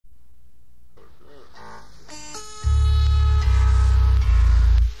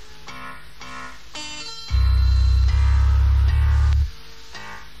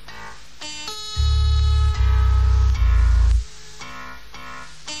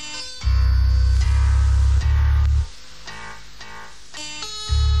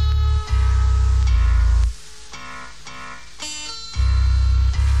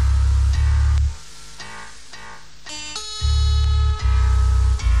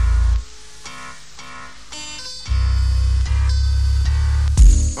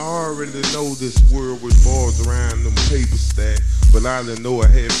already know this world revolves around them paper stacks, but I didn't know I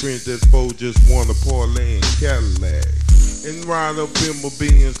had friends that both just want a parlay in Cadillac and ride up in my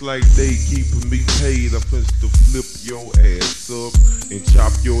Benz like they keeping me paid. I'm finna to flip your ass up and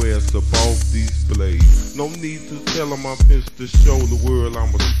chop your ass up off these blades. No need to tell them I'm finna to show the world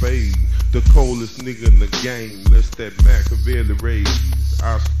I'm a spade. The coldest nigga in the game, less that Machiavelli raise.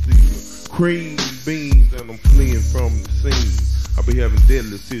 I steal cream beans and I'm fleeing from the scene. I be having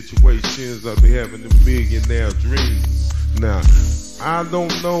deadly situations, I be having a millionaire dreams. Now, I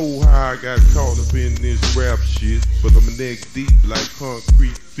don't know how I got caught up in this rap shit, but I'm neck deep like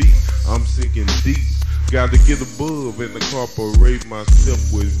concrete feet. I'm sinking deep. Gotta get above and incorporate myself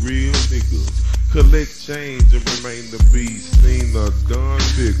with real niggas. Collect change and remain to be seen a done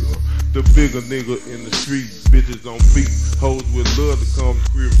bigger. The bigger nigga in the street, bitches on beat. Hoes with love to come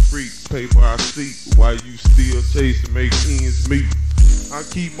crib freak. Paper I seek, while you still chasing, make ends meet. I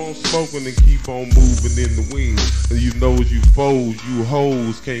keep on smoking and keep on moving in the wind. And you know you foes, you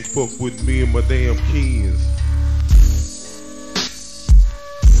hoes can't fuck with me and my damn kins.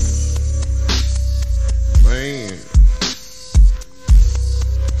 Man,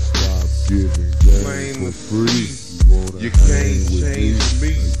 stop giving game for free. You can't change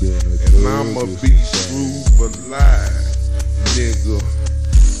me, and I'ma be screwed for life, nigga.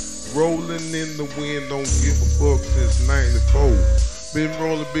 Rolling in the wind, don't give a fuck since '94. Been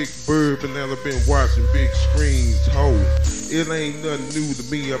rolling big bourbon and I've been watching big screens, ho. It ain't nothing new to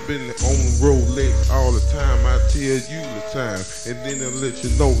me, I've been on Rolex all the time. I tell you the time, and then I'll let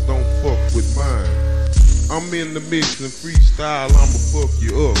you know, don't fuck with mine. I'm in the mix and freestyle, I'ma fuck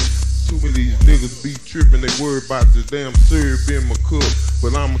you up. Too many of these niggas be tripping, they worry about the damn syrup in my cup.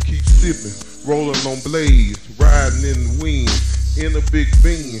 But I'ma keep sipping, rolling on blades, riding in the wind, in a big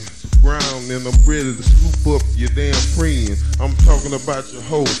Benz. Brown and I'm ready to scoop up your damn friend. I'm talking about your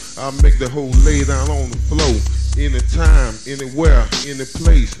hoe. I'll make the hoe lay down on the floor. Anytime, anywhere, any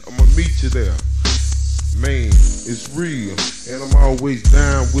place, I'ma meet you there. Man, it's real, and I'm always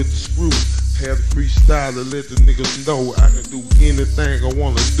down with the screw. Had a freestyle to let the niggas know I can do anything I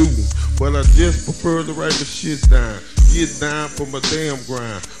wanna do. But I just prefer to write the shit down. Get down for my damn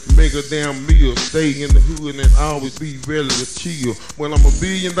grind. Make a damn meal, stay in the hood and always be ready to chill. When I'm $1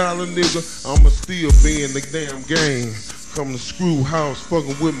 billion nigga, I'ma still be in the damn game. Come to screw house,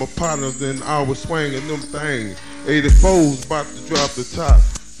 fucking with my partners and always swinging them things. 84's about to drop the top.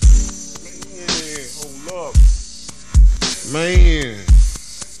 Man, hold up. Man,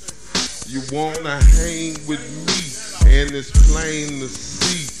 you wanna hang with me, and it's plain to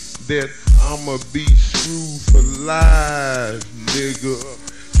see that I'ma be screwed for life, nigga.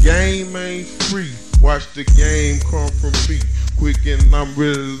 Game ain't free, watch the game come from me. Quick and I'm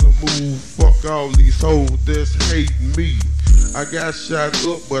ready to move, fuck all these hoes that's hating me. I got shot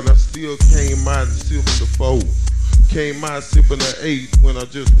up, but I still came out and sipped the 4. Came out sipping the 8 when I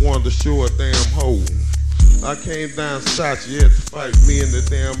just wanted to show a damn hoe. I came down south, you had to fight me in the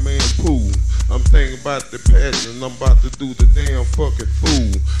damn man pool. I'm thinking about the passion, I'm about to do the damn fucking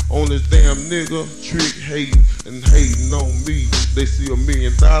fool. On this damn nigga, trick hating and hating on me. They see $1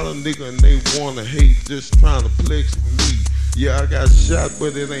 million nigga and they wanna hate, just trying to flex with me. Yeah, I got shot,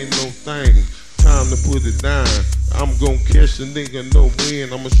 but it ain't no thing. Time to put it down. I'm gonna catch a nigga, no win.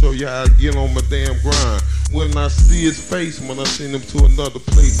 I'ma show you how I get on my damn grind. When I see his face, when I send him to another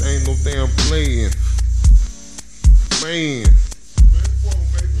place, ain't no damn playing. Man,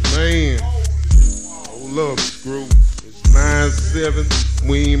 hold up, screw. It's 9-7.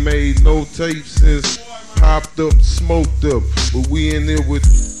 We ain't made no tape since popped up, smoked up. But we in there with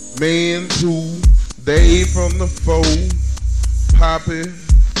Man 2, Dave from the 4, Poppy,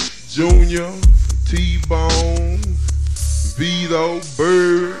 Junior, T-Bone, Vito,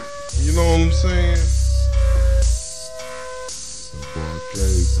 Bird. You know what I'm saying? Boy, K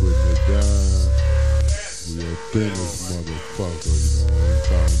putting it down. We a finished motherfucker, you know what I'm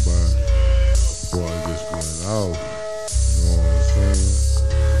talking about? Boy just went out, you know what I'm saying?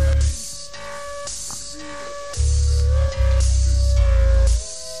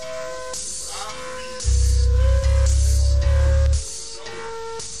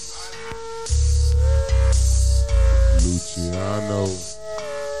 Luciano.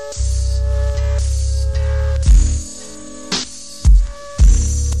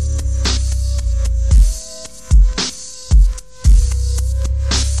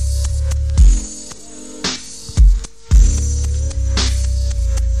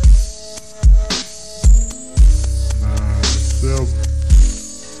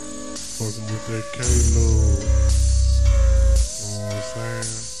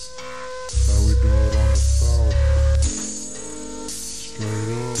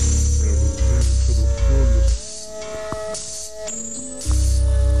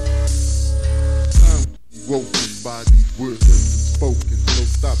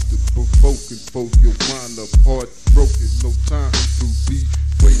 stop the provoking for your mind up heartbroken. No time to be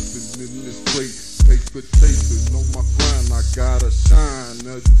wasting in this place. Paper chasing on my grind, I gotta shine.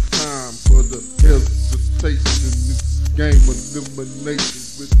 Every time for the hesitation. This game elimination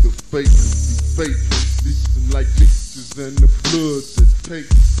with the fake. Be fake, leeching like leeches and the blood that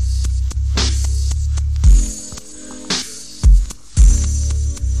takes.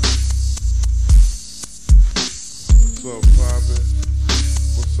 What's up, Bobby?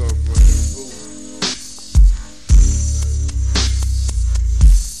 What's up, man?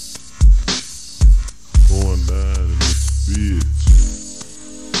 Going down in this bitch. You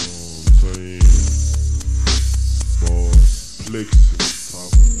know what I'm saying? Boys, flexing,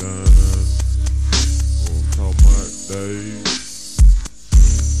 talking down. I'm talking about days.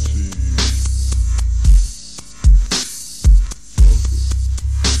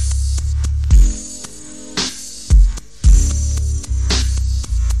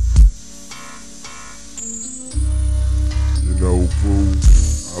 No boo,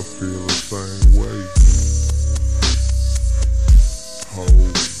 I feel the same way.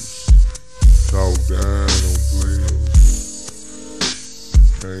 Hoes, talk down on players.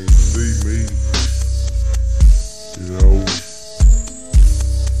 Can't see me, you know.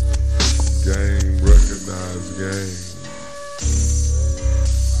 Game, recognized game.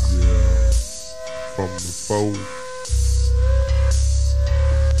 Yeah, from the foe.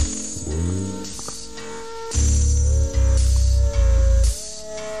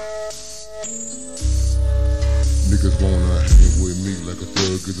 Niggas wanna hang with me like a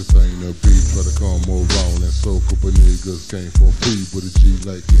thug is a thing to be. Try to come around and soak up a niggas came for free. But a G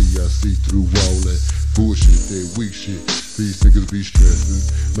like me, I see through all that bullshit, that weak shit. These niggas be stressing,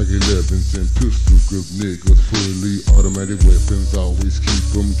 make 11s and pistol grip niggas. Fully automatic weapons, always keep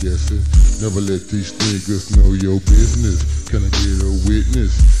them guessing. Never let these niggas know your business. Can I get a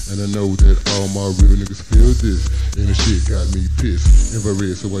witness? And I know that all my real niggas feel this. And the shit got me pissed.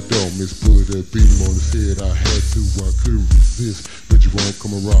 Infrared so I don't miss. Put a beam on his head, I had to, I couldn't resist. But you won't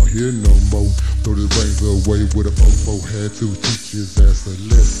come around here no more. Throw the brains away with a fofo. Had to teach his ass a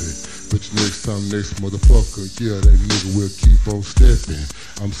lesson. But next time, next motherfucker, yeah, that nigga will keep on stepping.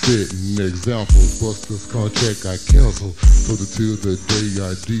 I'm setting examples, Buster's contract I cancel. So till the day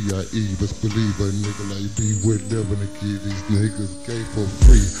I die, best believe a nigga like me would never get these niggas gay for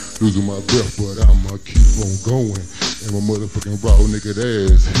free. Losing my breath, but I'ma keep on going. And my motherfucking raw nigga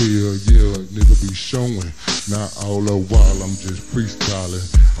ass, hell yeah, nigga be showing. Not all the while, I'm just freestyling.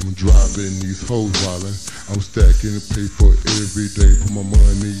 I'm driving these hoes wildin'. I'm stacking paper every day, put my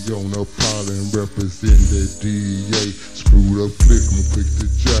money on a pile and represent that DA. Screwed up click, I'm quick to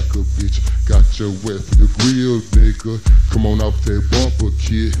jack a bitch. Got your wet for the grill, nigga. Come on off that bumper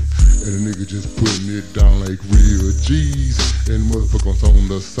kit. And the nigga just putting it down like real G's. And motherfuckers on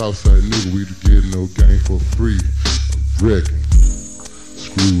the south side, nigga, we get no game for free. Wrecking,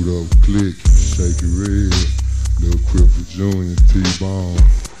 screwed up click, shake it red. Lil Cripple Jr., T-Bone,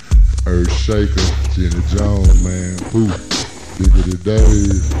 Earth Shaker, Jenny Jones, man, who? Bigger the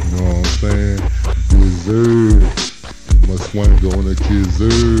days, you know what I'm saying? Deserve, my swing on the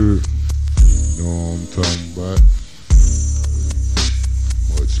kizzer, you know what I'm talking about?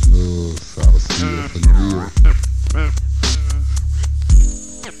 Much love, South Sea for live.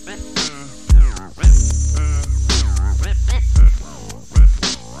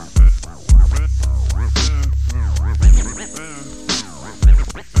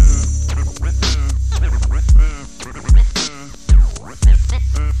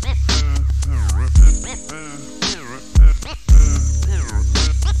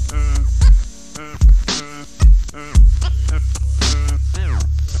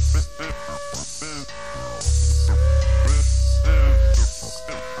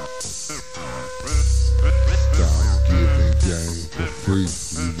 Free, you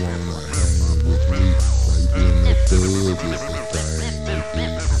wanna hang with me, like being a thug is the thing to be.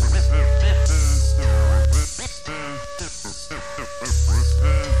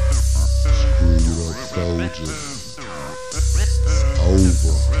 Screwed up soldiers.